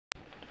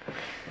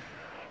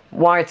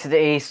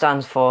YTDE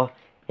stands for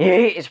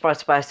It's Bright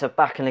Spicer,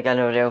 back in again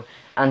video,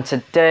 and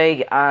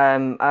today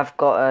I've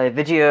got a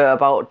video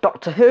about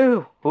Doctor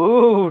Who.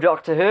 Ooh,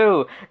 Doctor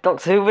Who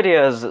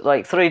videos,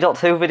 like 3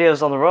 Doctor Who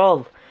videos on the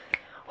roll.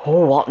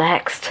 Oh, what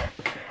next?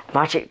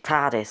 Magic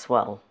TARDIS.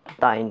 Well,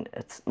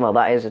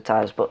 that is a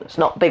TARDIS, but it's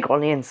not big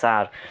on the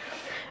inside.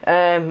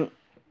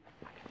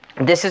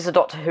 This is a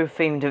Doctor Who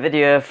themed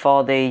video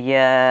for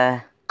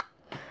the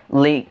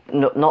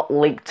not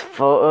leaked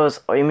photos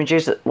or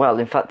images. Well,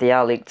 in fact, they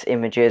are leaked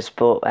images,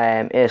 but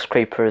Ace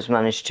Creeper has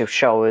managed to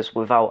show us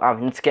without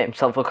having to get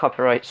himself a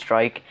copyright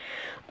strike.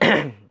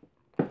 I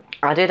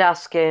did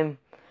ask him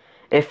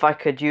if I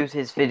could use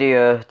his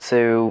video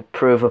to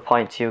prove a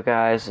point to you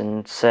guys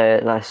and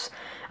say less.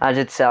 I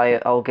did say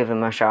I'll give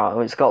him a shout out.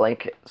 It's got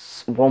like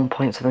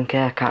 1.7k,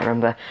 I can't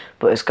remember,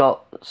 but it's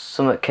got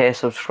some K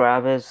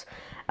subscribers,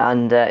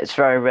 and it's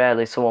very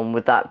rarely someone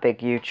with that big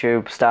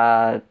YouTube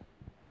star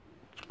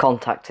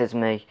contacted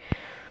me.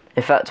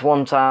 In fact,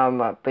 one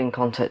time I've been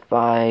contacted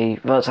by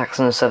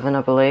Saxon7,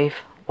 I believe.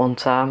 One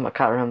time, I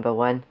can't remember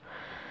when.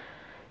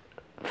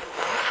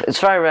 It's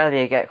very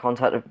rarely you get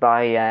contacted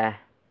by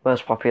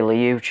most popular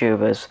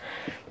YouTubers,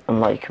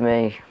 unlike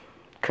me,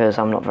 because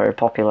I'm not very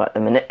popular at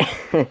the minute.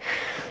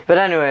 But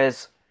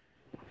anyways,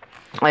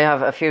 I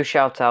have a few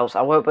shout outs.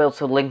 I won't be able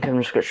to link in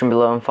the description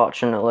below,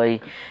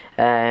 unfortunately,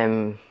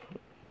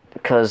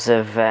 because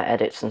of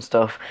edits and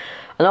stuff.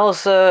 And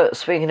also,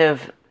 speaking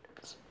of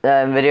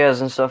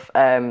videos and stuff,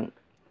 I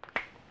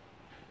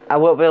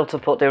won't be able to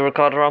put the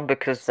recorder on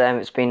because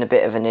it's been a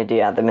bit of an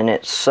idiot at the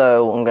minute,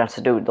 so I'm going to have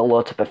to do it the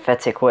lot of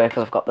pathetic way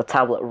because I've got the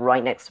tablet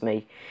right next to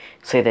me.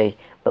 See the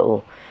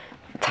little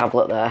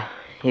tablet there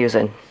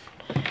using.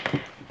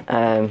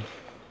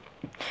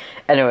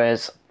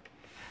 Anyways,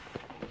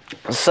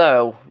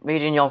 so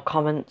reading your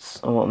comments,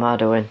 and what am I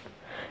doing?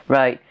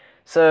 Right,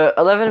 so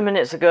 11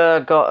 minutes ago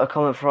I got a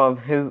comment from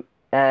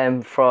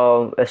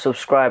from a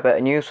subscriber,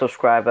 a new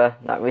subscriber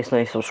that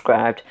recently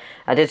subscribed.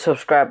 I did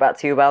subscribe back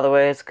to you, by the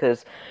way,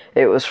 because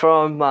it was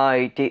from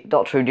my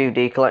Doctor Who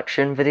DVD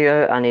collection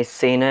video, and he's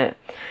seen it.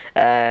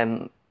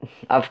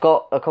 I've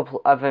got a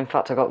couple. In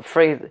fact, I got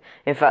 3.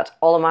 In fact,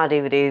 all of my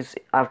DVDs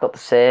I've got the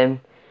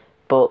same,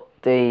 but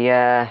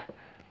the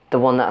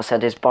one that I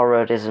said is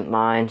borrowed isn't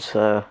mine,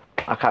 so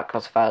I can't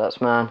classify that's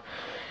mine.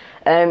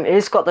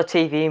 He's got the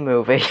TV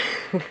movie.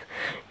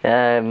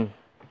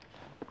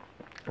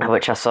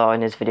 Which I saw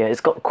in his video. It's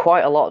got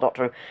quite a lot of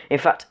Doctor Who. In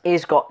fact,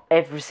 he's got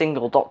every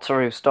single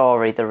Doctor Who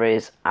story there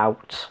is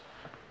out.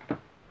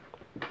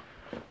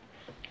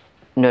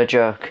 No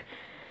joke.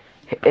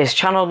 His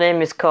channel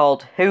name is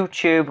called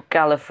WhoTube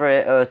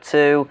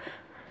Gallifrey02,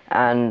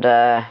 and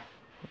I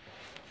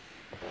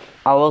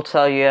will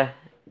tell you,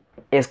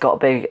 he's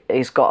got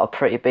a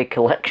pretty big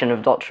collection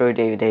of Doctor Who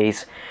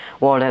DVDs.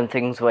 One of them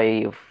things where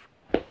you've.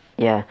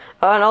 Yeah.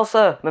 Oh, and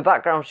also, my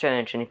background's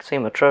changed, and you can see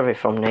my trophy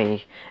from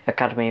the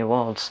Academy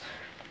Awards.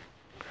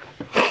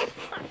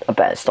 I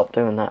better stop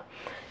doing that.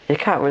 You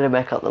can't really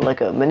make out the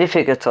Lego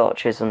minifigure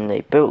torches and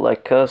the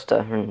bootleg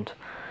coaster and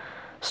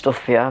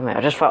stuff behind me.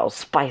 I just thought I'd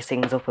spice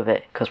things up a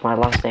bit, because my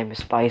last name is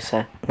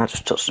Spicer, and I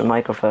just touched the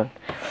microphone.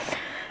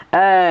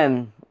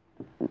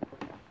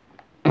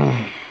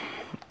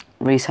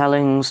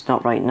 Resellings,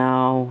 not right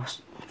now.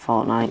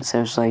 Fortnite,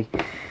 seriously.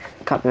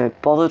 Can't be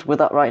bothered with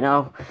that right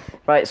now.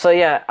 Right, so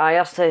yeah, I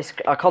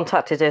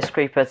contacted Ace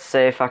Creeper to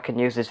say if I can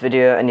use this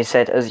video, and he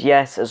said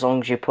yes, as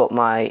long as you put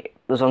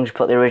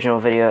the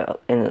original video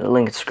in the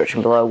link in the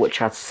description below,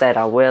 which I said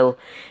I will,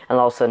 and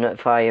also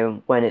notify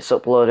him when it's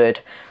uploaded.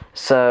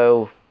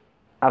 So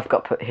I've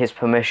got his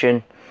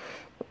permission,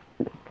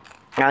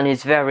 and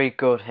he's very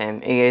good.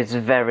 He is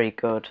very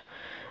good.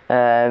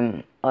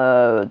 And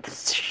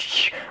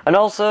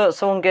also,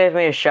 someone gave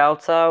me a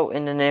shout out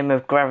in the name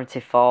of Gravity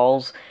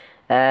Falls.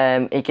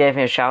 He gave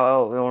me a shout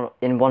out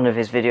in one of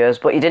his videos,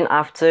 but he didn't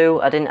have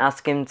to. I didn't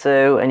ask him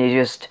to, and he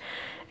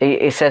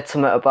said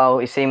something about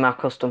he's seen my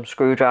custom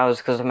screwdrivers,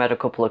 because I made a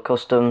couple of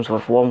customs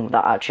with one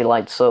that actually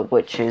lights up,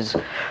 which is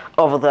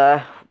over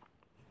there.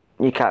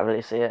 You can't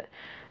really see it.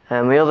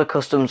 The other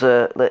customs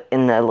are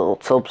in their little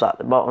tubs at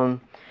the bottom.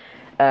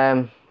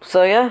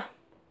 So yeah,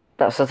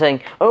 that's the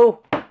thing. Oh,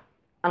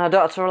 and I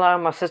don't have to rely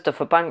on my sister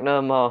for bank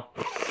no more.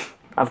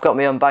 I've got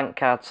my own bank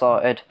card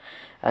sorted.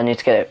 I need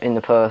to get it in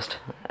the post,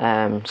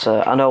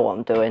 so I know what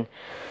I'm doing.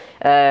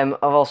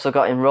 I've also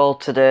got enrolled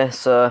today,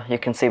 so you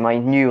can see my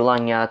new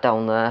lanyard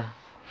down there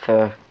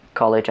for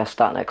college. I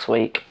start next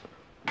week.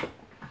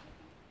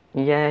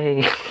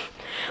 Yay!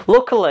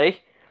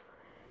 Luckily,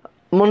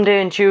 Monday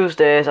and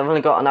Tuesdays I've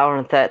only got an hour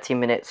and 30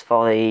 minutes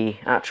for the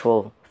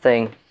actual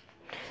thing,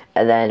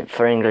 and then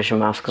for English and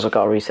Maths, because I've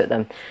got to reset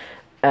them.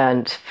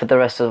 And for the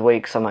rest of the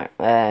weeks I'm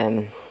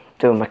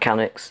doing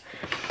mechanics.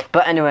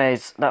 But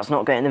anyways, that's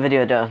not getting the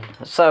video done.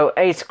 So,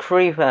 Ace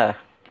Creeper.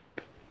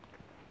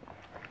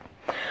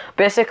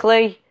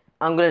 Basically,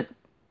 I'm gonna...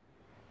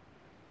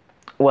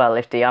 Well,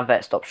 if the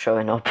advert stops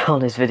showing up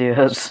on his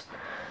videos.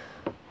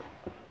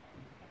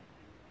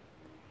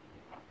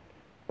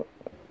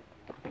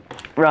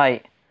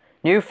 Right.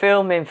 New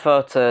filming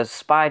photos,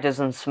 spiders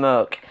and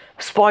smoke.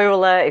 Spoiler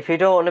alert, if you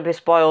don't want to be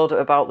spoiled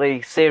about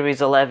the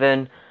Series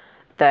 11,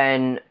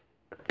 then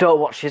don't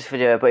watch this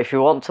video. But if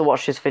you want to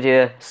watch this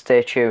video,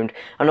 stay tuned.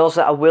 And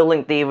also, I will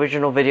link the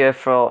original video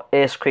for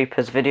Ace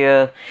Creeper's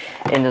video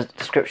in the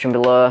description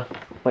below,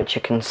 which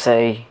you can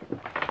see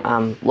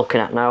I'm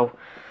looking at now.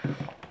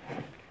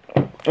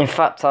 In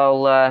fact,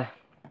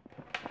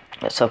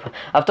 let's open.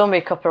 I've done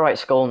my copyright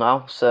school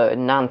now, so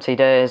in 90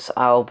 days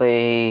I'll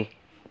be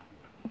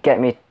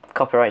getting me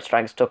copyright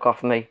strikes took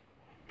off me,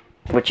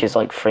 which is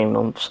like 3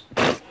 months.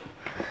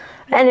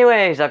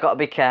 Anyways, I've got to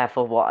be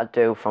careful what I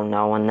do from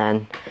now and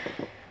then.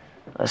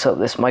 Let's hope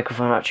this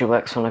microphone actually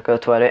works when I go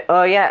to edit.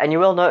 Oh yeah, and you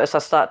will notice I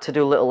start to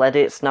do little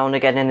edits now and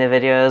again in the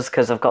videos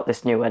because I've got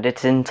this new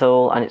editing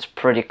tool and it's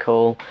pretty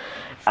cool.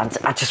 And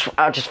I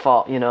just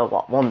thought, you know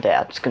what, one day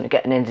I'm just going to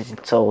get an editing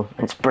tool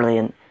and it's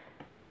brilliant.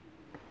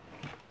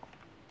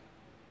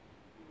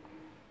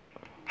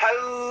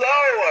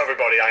 Hello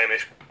everybody, I am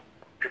Ace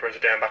Creeper and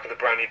today I'm back with a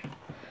brand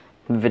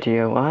new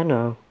video. I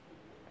know.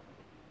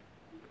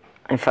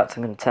 In fact,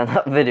 I'm going to turn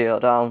that video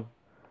down.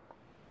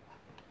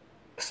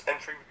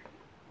 entry.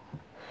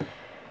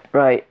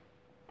 Right.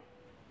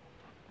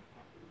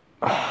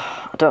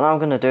 I don't know how I'm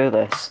going to do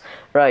this.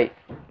 Right.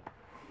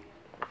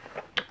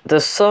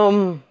 There's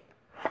some...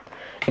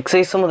 You can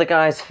see some of the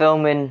guys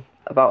filming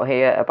about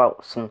here,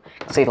 about some... You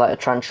can see like a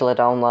tarantula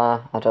down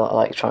there. I don't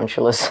like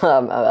tarantulas.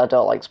 I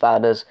don't like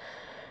spiders.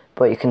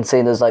 But you can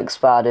see there's like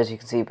spiders, you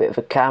can see a bit of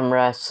a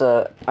camera,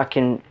 so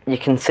you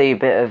can see a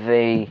bit of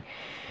the...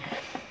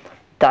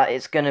 That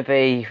it's going to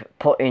be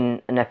put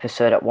in an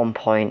episode at one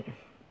point.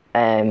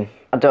 I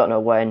don't know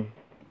when.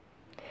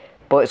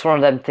 But it's one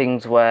of them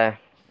things where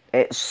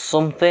it's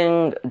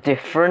something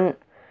different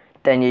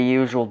than your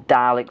usual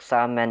Daleks,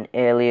 Sandmen,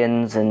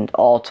 aliens, and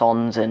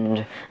Autons,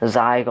 and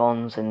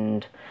Zygons,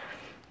 and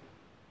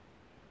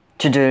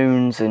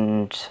Jadoons,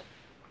 and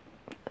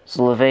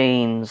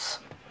Slovene.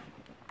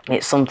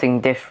 It's something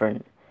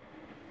different.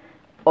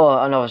 Oh,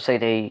 and obviously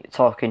the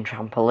talking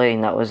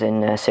trampoline that was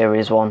in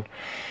Series 1.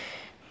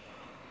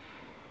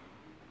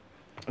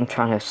 I'm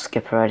trying to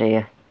skip ahead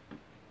here.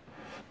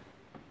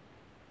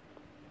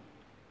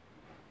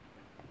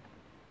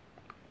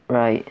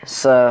 Right,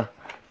 so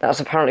that's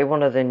apparently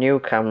one of the new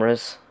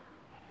cameras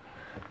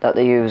that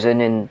they're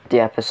using in the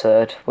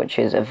episode, which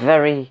is a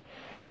very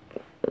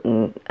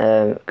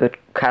good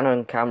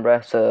Canon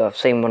camera. So I've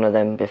seen one of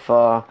them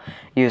before,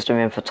 used them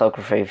in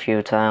photography a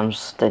few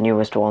times, the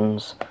newest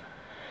ones.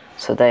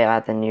 So they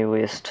are the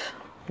newest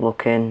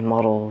looking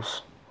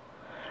models.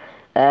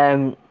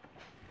 And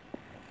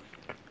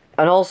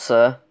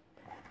also,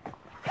 you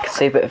can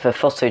see a bit of a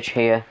footage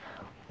here.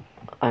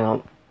 Hang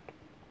on.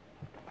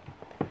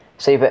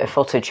 See a bit of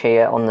footage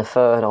here on the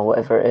phone or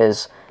whatever it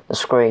is, the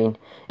screen.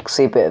 You can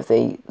see a bit of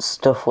the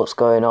stuff what's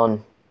going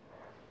on.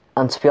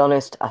 And to be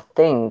honest, I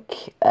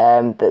think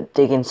that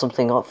digging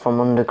something up from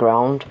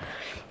underground,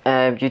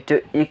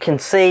 you can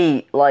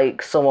see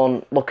like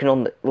someone looking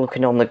on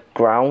the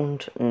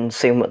ground and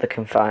seeing what they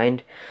can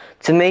find.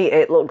 To me,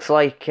 it looks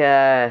like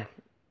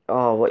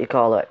what you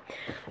call it?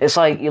 It's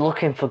like you're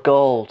looking for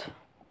gold,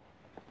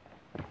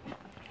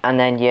 and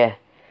then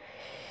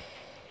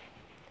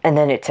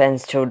it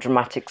turns to a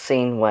dramatic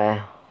scene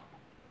where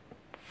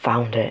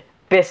found it.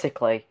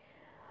 Basically,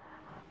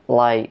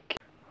 like,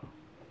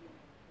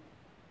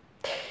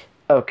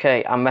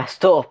 okay, I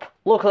messed up.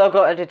 Look, I've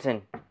got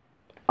editing.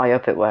 I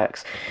hope it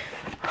works.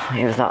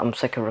 Either that, I'm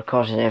sick of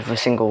recording every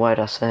single word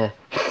I say.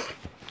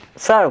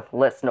 So,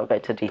 let's not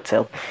get into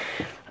detail.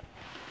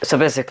 So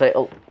basically,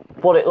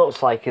 what it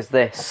looks like is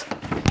this.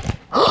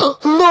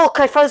 Look,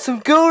 I found some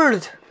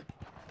gold!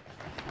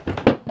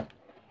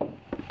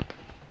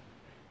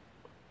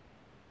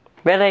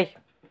 Really?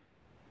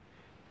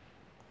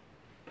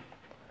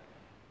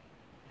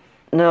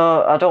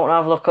 No, I don't want to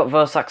have a look at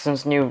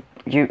Versaxon's new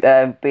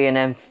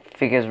B&M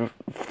figures.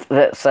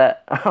 That's it.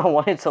 I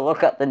wanted to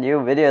look at the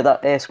new video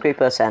that Ace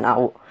Creeper sent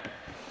out.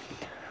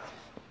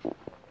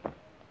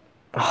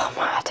 Oh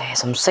my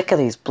days, I'm sick of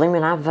these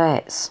blooming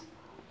adverts.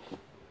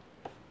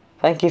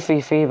 Thank you for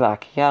your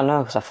feedback. Yeah, I know,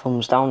 because I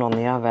thumbs down on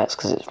the adverts,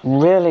 because it's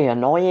really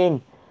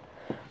annoying.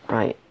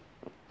 Right.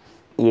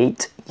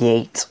 Yeet,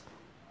 yeet.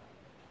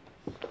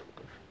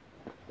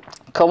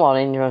 Come on,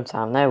 in your own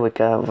time. There we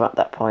go. We're at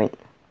that point.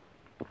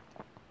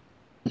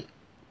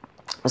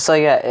 So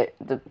yeah,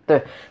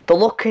 the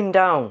looking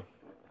down,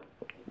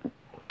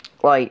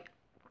 like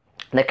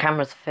the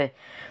camera's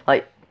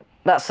like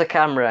that's the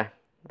camera,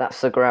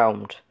 that's the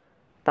ground,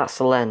 that's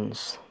the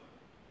lens.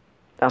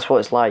 That's what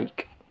it's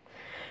like.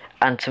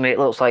 And to me, it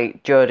looks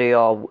like Jodie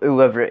or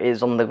whoever it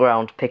is on the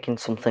ground picking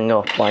something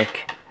up.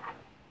 Like,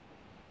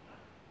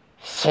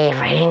 she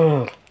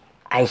ring.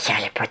 I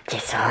shall put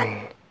this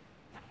on.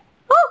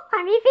 Oh,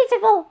 I'm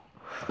invisible.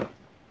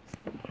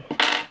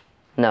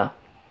 No.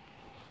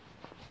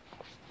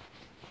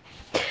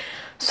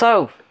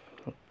 So,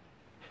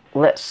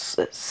 let's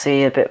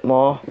see a bit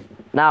more.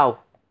 Now,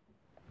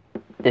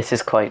 this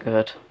is quite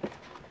good.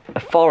 A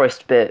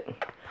forest bit.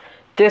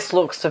 This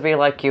looks to be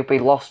like you'll be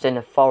lost in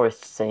a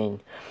forest scene.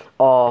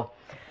 Or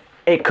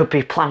it could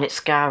be Planet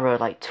Skaro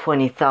like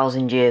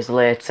 20,000 years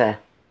later.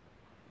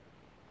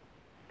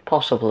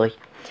 Possibly.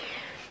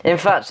 In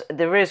fact,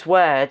 there is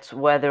words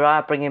where they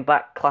are bringing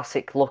back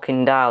classic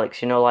looking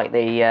Daleks, you know, like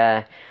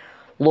the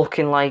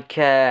looking like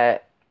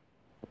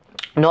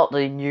not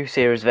the new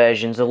series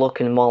versions, they're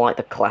looking more like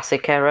the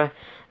classic era.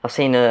 I've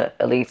seen a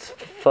leaked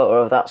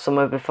photo of that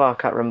somewhere before, I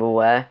can't remember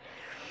where.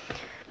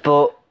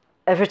 But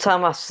every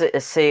time I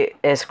see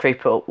Ace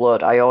Creeper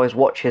upload, I always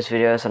watch his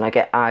videos and I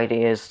get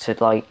ideas to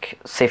like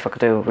see if I could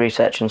do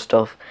research and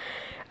stuff.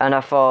 And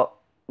I thought,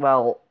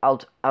 well,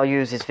 I'll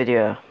use his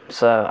video,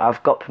 so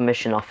I've got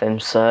permission off him.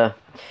 So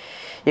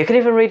you can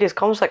even read his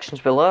comment sections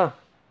below.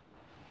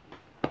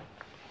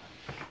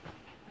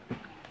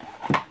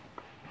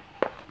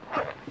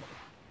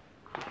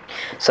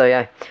 So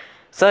yeah,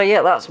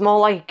 that's more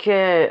like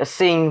a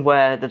scene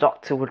where the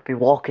Doctor would be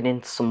walking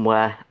into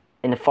somewhere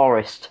in a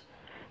forest,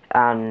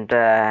 and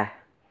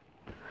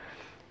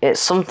it's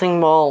something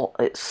more.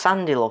 It's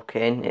sandy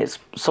looking. It's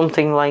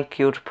something like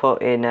you'd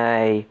put in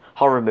a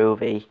horror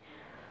movie.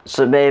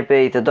 So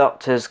maybe the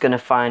Doctor's gonna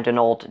find an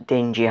old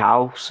dingy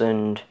house,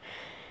 and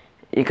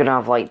you're gonna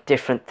have like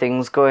different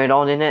things going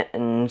on in it,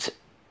 and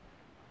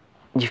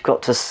you've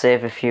got to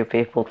save a few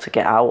people to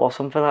get out or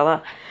something like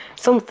that.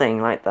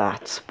 Something like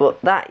that. But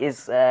that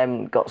is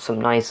got some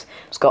nice.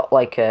 It's got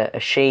like a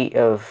sheet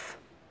of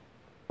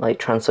like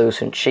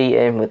translucent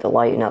sheeting with the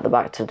lighting at the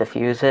back to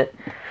diffuse it.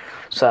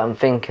 So I'm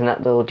thinking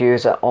that they'll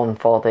use it on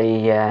for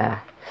the.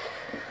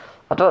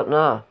 I don't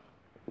know.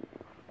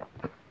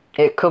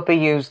 It could be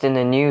used in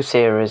a new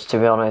series, to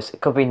be honest.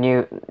 It could be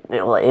new.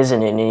 Well, it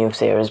isn't in a new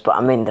series, but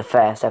I mean the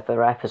first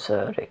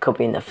episode. It could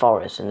be in the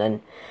forest, and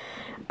then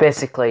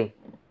basically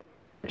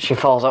she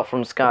falls out from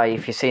the sky.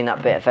 If you've seen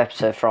that bit of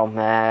episode from,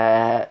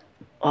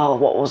 oh,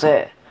 what was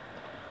it?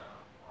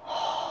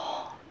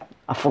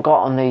 I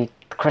forgot on the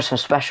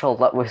Christmas special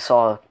that we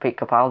saw Pete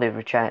Capaldi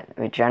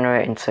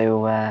regenerate into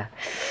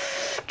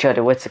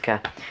Jodie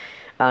Whittaker,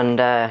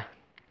 and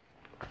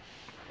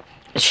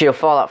she'll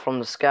fall out from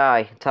the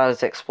sky.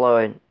 TARDIS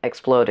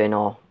exploding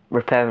or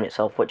repairing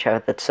itself,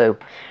 whichever the two,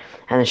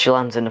 and then she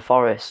lands in the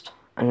forest,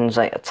 and there's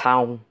like a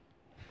town.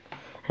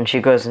 And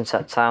she goes into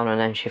that town, and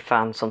then she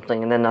found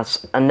something, and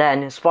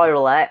then spoiler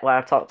alert, where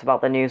I talked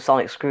about the new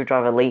sonic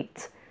screwdriver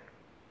leaked.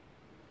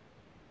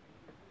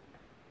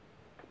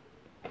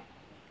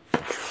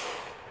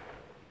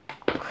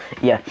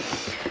 Yeah,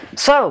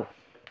 so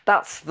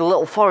that's the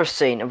little forest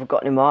scene. Have we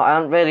got any more? I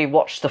haven't really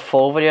watched the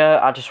full video.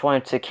 I just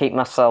wanted to keep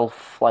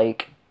myself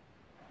like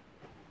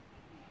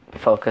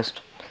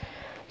focused.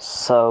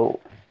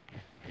 So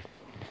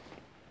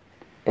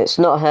it's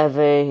not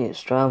heavy,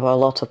 it's driven by a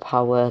lot of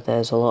power,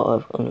 there's a lot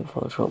of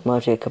unfortunate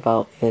magic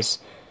about this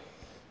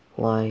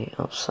light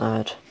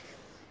outside.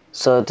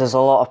 So there's a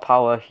lot of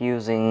power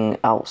using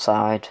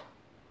outside.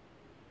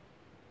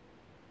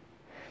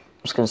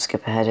 I'm just going to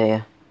skip ahead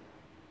here.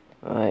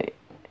 Right,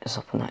 it's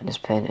up on that in this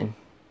painting.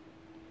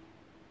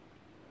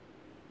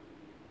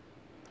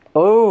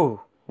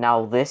 Oh,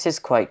 now this is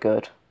quite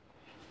good.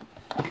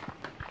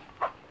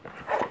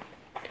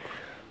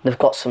 They've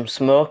got some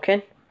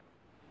smoking,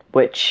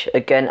 which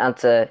again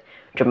adds a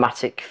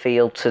dramatic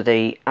feel to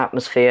the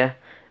atmosphere,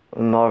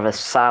 more of a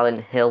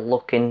Silent Hill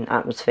looking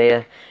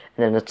atmosphere,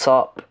 and then the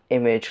top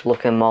image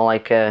looking more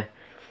like a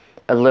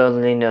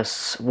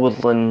loneliness,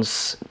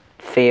 woodlands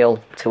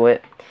feel to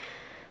it.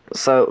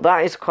 So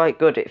that is quite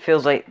good. It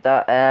feels like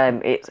that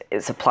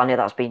it's a planet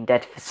that's been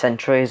dead for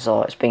centuries,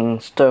 or it's been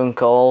stone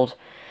cold,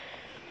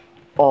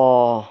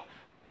 or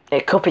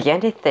it could be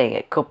anything.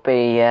 It could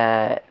be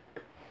a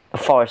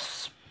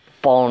forest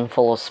spawn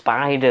full of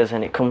spiders,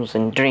 and it comes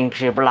and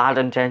drinks your blood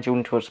and turns you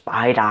into a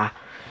spider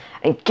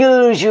and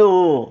kills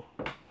you.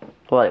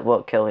 Well, it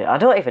won't kill you. I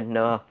don't even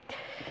know.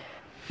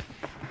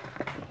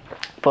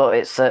 But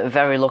it's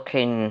very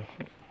looking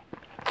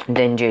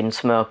dingy and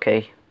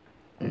smoky.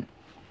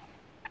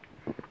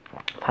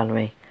 Pardon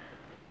me.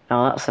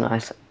 Oh, that's a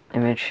nice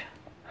image.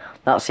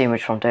 That's the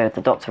image from Day of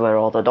the Doctor where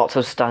all the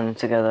Doctors standing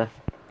together.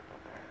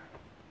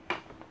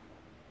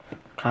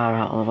 Car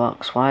out of the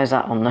box. Why is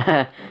that on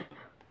there?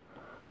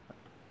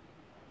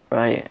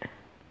 Right.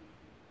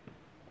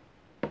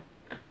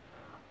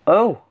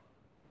 Oh!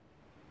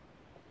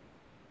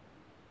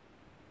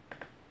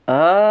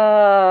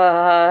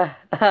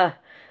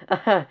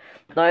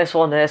 Nice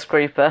one, Ace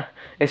Creeper.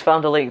 He's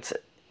found a leaked.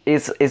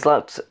 He's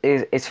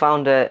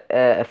found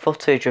a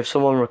footage of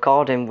someone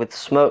recording with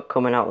smoke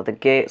coming out of the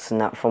gates and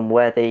that from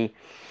where the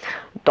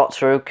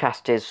Doctor Who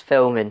cast is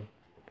filming.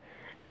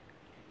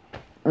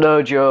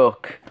 No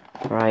joke.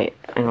 Right,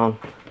 hang on.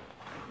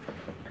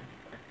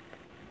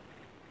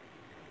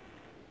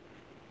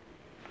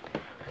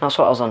 That's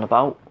what I was on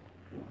about.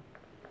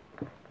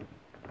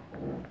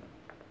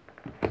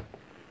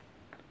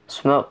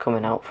 Smoke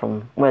coming out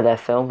from where they're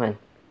filming.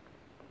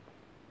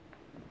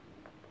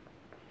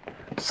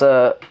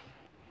 So,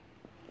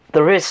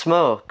 there is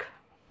smoke.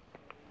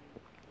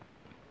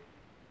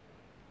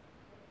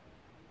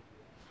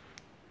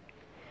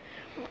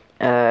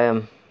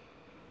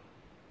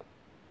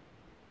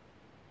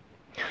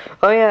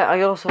 Oh yeah,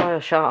 I also want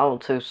to shout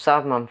out to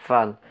Sadman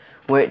Fan,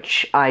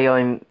 which I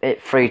own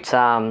it 3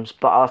 times,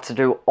 but I have to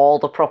do all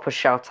the proper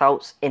shout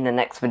outs in the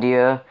next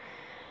video.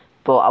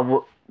 But I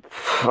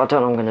don't know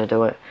how I'm going to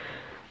do it.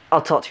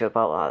 I'll talk to you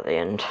about that at the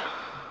end.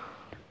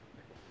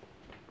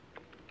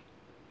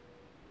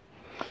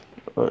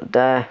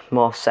 There,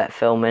 more set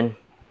filming.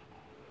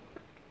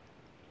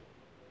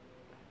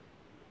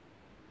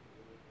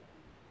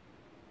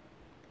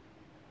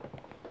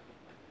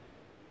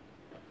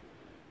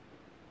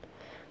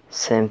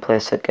 Same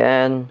place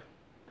again.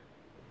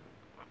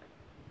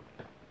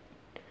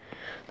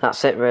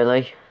 That's it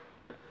really.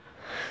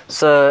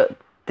 So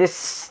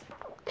this,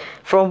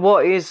 from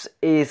what he's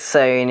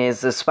saying,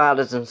 is the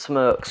spiders and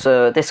smoke.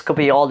 So this could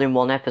be all in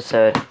one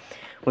episode.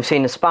 We've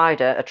seen a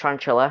spider, a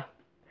tarantula,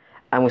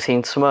 and we've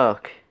seen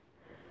smoke.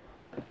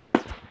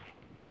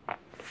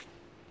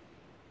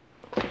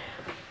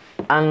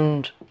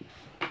 And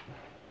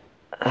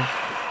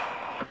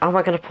how am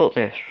I going to put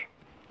this?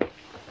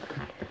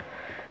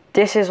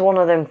 This is one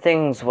of them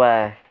things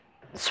where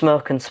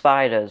smoke and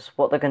spiders,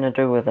 what they're going to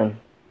do with them.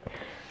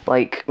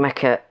 Like,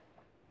 make a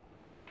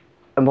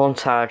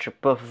montage of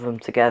both of them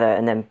together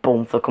and then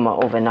boom, they'll come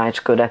out with a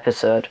nice good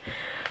episode.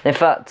 In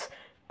fact,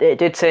 it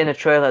did say in the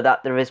trailer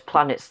that there is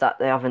planets that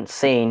they haven't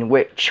seen,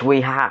 which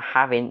we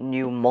having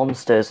new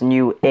monsters,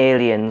 new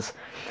aliens.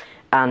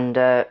 And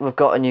we've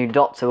got a new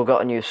Doctor, we've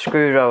got a new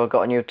Screwdriver, we've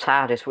got a new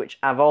TARDIS, which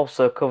I've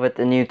also covered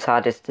the new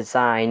TARDIS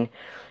design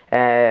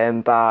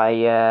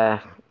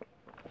by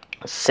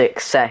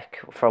Six Sec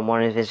from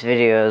one of his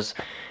videos.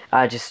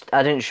 I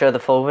didn't show the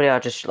full video, I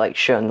just like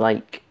shown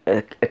like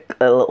a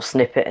little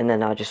snippet, and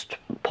then I just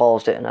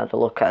paused it and had a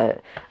look at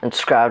it and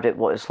described it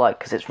what it's like,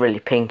 because it's really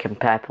pink and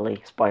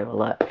purpley, spoiler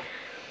alert.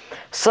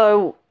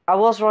 So I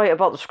was right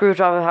about the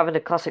Screwdriver having a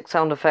classic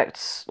sound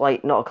effects,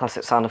 like not a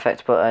classic sound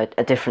effect, but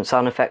a different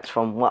sound effects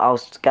from what I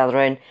was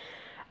gathering.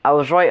 I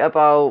was right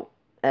about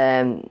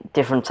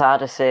different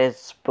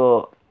TARDISes,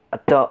 but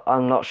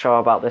I'm not sure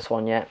about this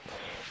one yet.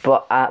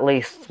 But at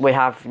least we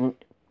have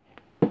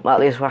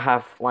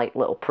like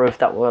little proof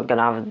that we're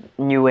gonna have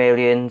new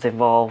aliens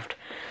involved,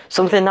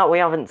 something that we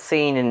haven't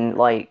seen in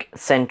like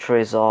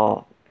centuries,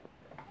 or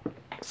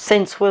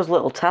since was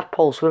little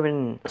tadpoles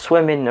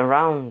swimming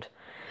around.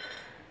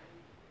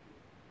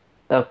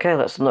 Okay,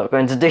 let's not go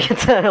into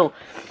detail.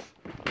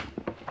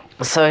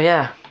 So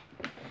yeah,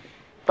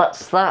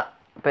 that's that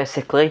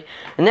basically.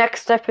 The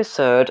next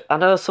episode, I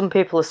know some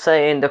people are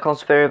saying the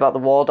conspiracy about the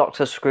War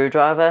Doctor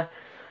Screwdriver.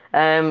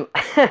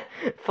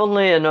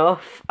 Funnily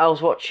enough, I was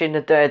watching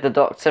The Day of the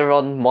Doctor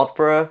on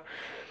Modbro,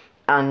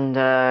 and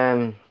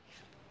I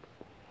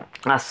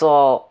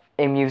saw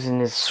him using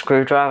his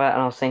screwdriver, and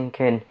I was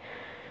thinking,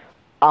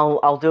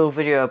 I'll do a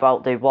video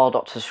about the War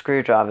Doctor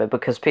Screwdriver,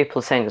 because people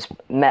are saying it's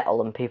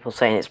metal and people are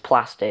saying it's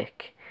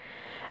plastic,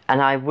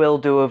 and I will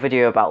do a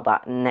video about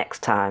that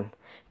next time.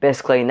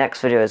 Basically,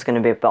 next video is going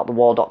to be about the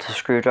War Doctor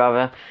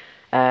Screwdriver,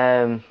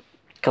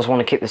 because I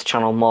want to keep this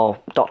channel more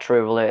Doctor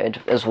Who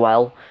related as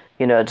well.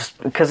 You know,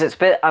 just because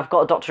I've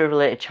got a Doctor Who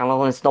related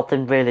channel and there's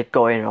nothing really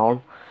going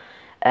on.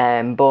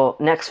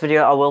 But next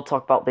video I will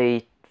talk about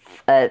the,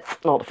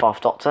 not the Fourth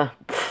Doctor,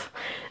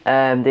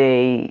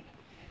 the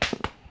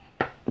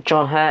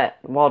John Hurt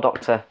War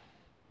Doctor.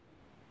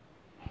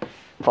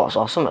 Thought I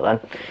saw something then.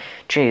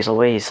 Jeez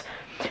Louise.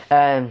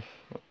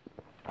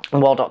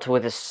 War Doctor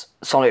with this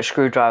sonic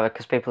screwdriver,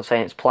 because people are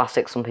saying it's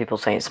plastic, some people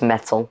are saying it's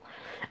metal.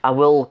 I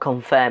will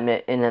confirm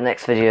it in the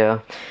next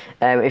video.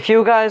 If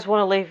you guys want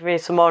to leave me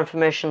some more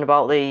information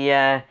about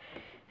the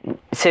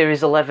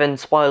Series 11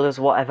 spoilers,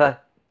 whatever,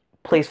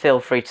 please feel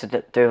free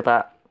to do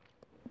that.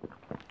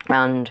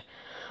 And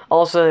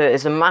also,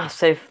 it's a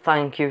massive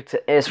thank you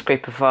to Ace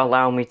Creeper for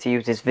allowing me to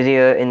use his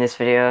video in this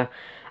video.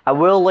 I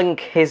will link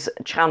his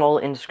channel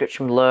in the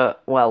description below,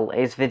 well,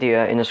 his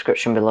video in the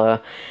description below,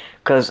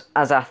 because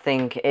as I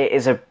think it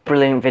is a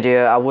brilliant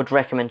video. I would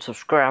recommend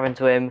subscribing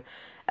to him.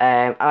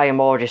 I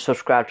am already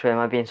subscribed to him.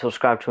 I've been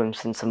subscribed to him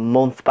since a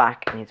month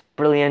back, and he's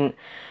brilliant.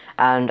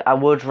 And I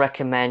would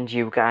recommend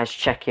you guys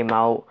check him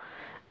out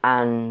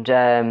and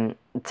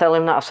tell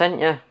him that I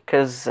sent you,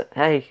 because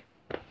hey,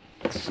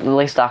 it's the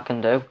least I can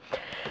do.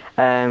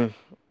 And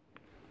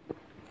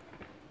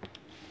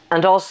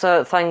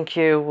also thank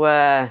you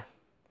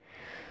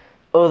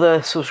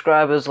other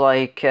subscribers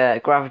like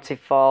Gravity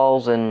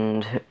Falls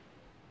and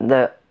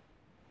the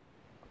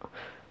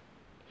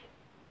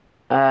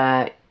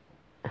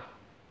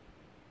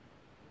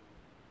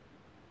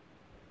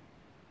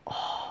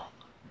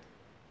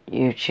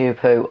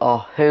YouTube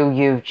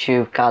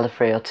YouTube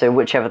Gallifrey,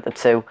 whichever the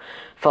two,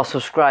 for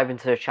subscribing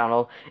to the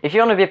channel. If you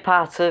want to be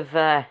part of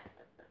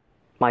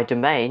my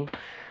domain,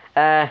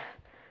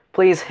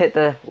 please hit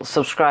the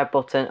subscribe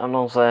button and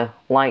also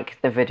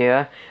like the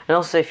video. And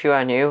also, if you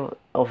are new,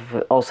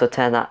 also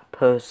turn that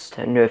post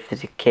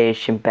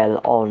notification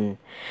bell on.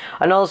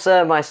 And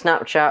also my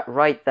Snapchat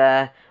right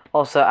there.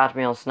 Also add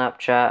me on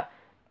Snapchat.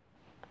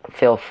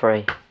 Feel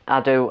free. I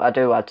do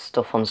add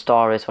stuff on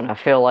stories when I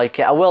feel like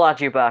it. I will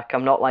add you back.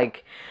 I'm not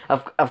like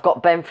I've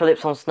got Ben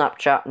Phillips on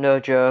Snapchat, no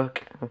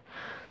joke.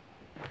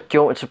 Do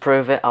you want me to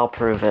prove it? I'll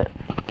prove it.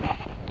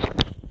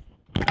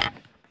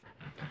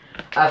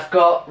 I've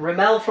got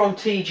Ramel from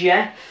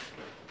TGF.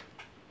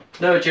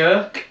 No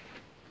joke.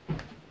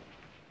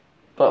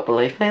 Don't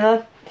believe me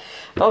then.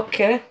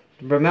 Okay.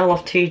 Ramel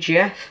off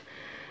TGF.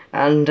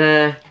 And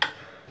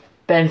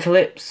Ben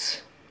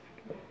Phillips.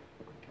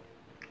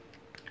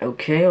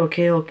 Okay.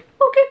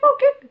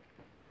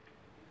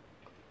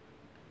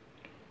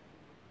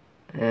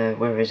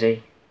 Where is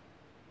he?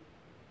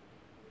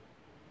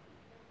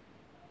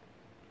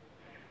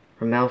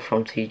 Ramel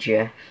from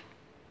TGF.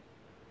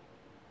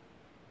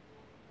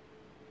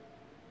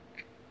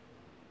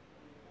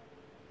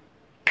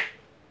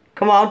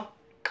 Come on.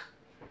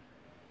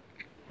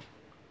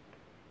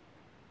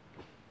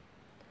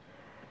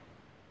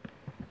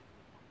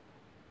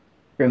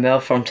 Ramel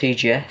from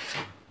TGF.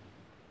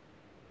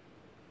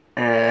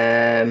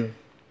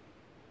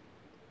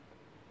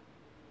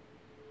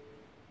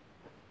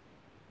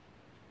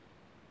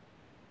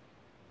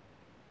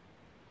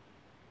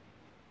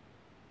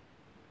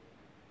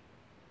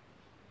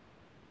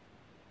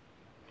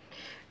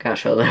 Can't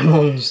show them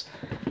ones.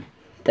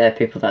 They're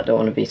people that don't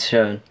want to be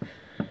shown.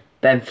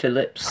 Ben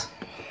Phillips.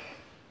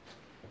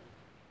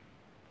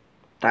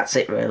 That's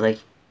it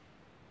really.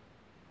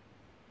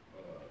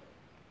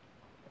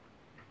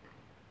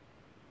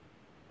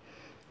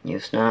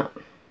 New snap.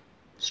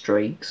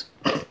 Streaks.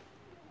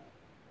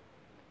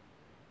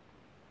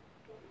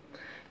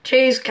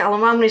 Jeez,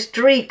 Callum, how many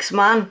streaks,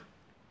 man?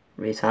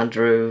 Reese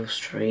Andrew,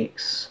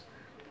 streaks.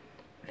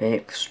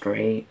 Vic,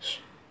 streaks.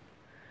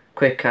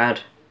 Quick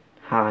ad.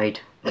 Hyde.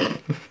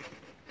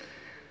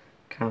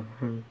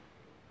 Cameron.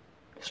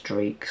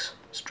 Streaks.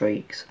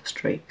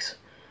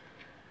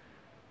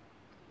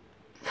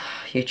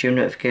 YouTube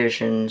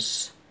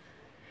notifications.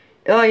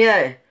 Oh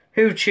yeah,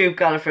 YouTube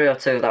Gala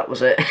 302, that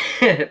was it.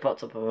 It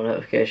popped up on my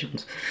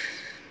notifications.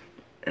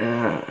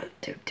 I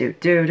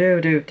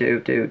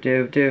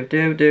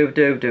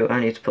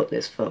need to put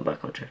this phone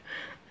back on charge.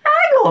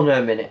 Hang on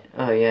a minute.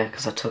 Oh yeah,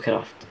 because I took it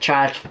off the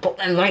charge. Put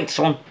them lights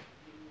on.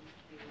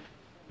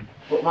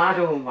 What am I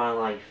doing with my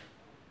life?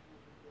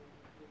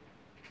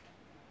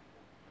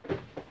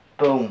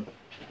 Boom.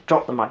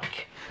 Drop the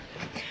mic.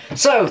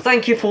 So,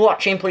 thank you for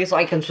watching. Please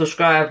like and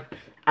subscribe.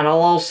 And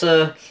I'll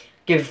also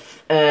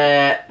give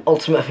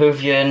Ultimate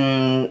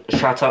Hoovian a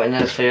shout out in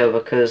this video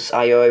because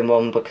I owe him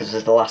one because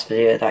of the last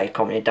video that he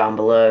commented down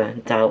below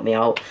to help me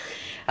out.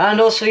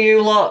 And also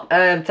you lot,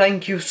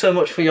 thank you so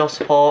much for your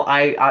support.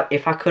 I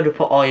if I could have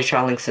put all your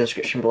channel links in the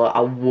description below,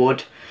 I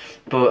would.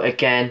 But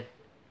again,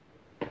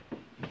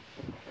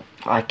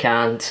 I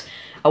can't.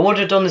 I would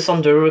have done this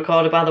on Do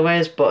Recorder by the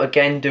way, but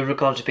again, Do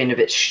Recorder's been a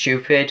bit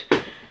stupid.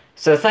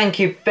 So thank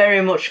you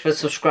very much for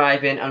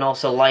subscribing and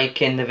also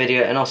liking the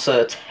video and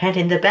also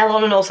turning the bell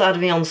on and also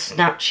adding me on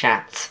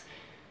Snapchat,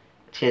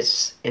 which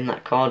is in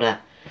that corner.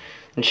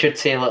 And you should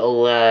see a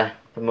little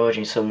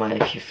emoji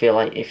somewhere if you feel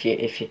like if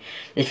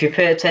you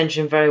pay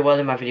attention very well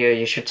in my video,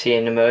 you should see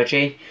an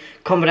emoji.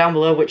 Comment down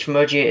below which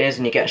emoji it is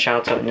and you get a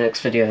shout out in the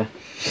next video.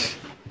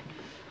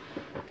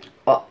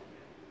 Oh.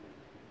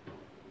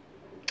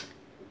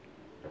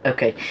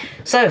 Okay,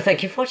 so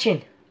thank you for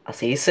watching. I'll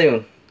see you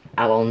soon.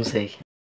 Alonzi.